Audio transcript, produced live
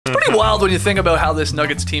pretty wild when you think about how this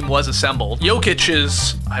Nuggets team was assembled. Jokic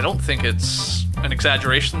is, I don't think it's an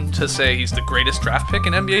exaggeration to say he's the greatest draft pick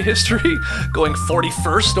in NBA history, going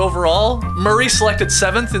 41st overall. Murray selected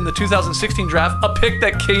 7th in the 2016 draft, a pick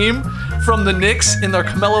that came from the Knicks in their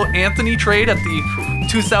Carmelo Anthony trade at the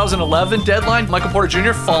 2011 deadline. Michael Porter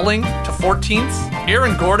Jr. falling to 14th.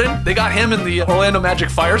 Aaron Gordon, they got him in the Orlando Magic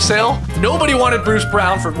fire sale. Nobody wanted Bruce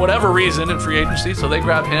Brown for whatever reason in free agency, so they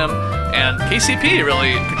grabbed him. And KCP,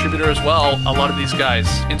 really a contributor as well. A lot of these guys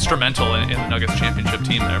instrumental in the Nuggets championship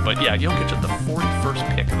team there. But yeah, Jokic at the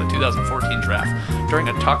 41st pick of the 2014 draft during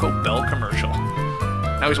a Taco Bell commercial.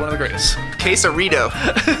 Now he's one of the greatest. Quesarito.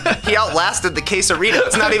 He outlasted the quesarito.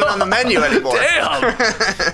 It's not even on the menu anymore. Damn!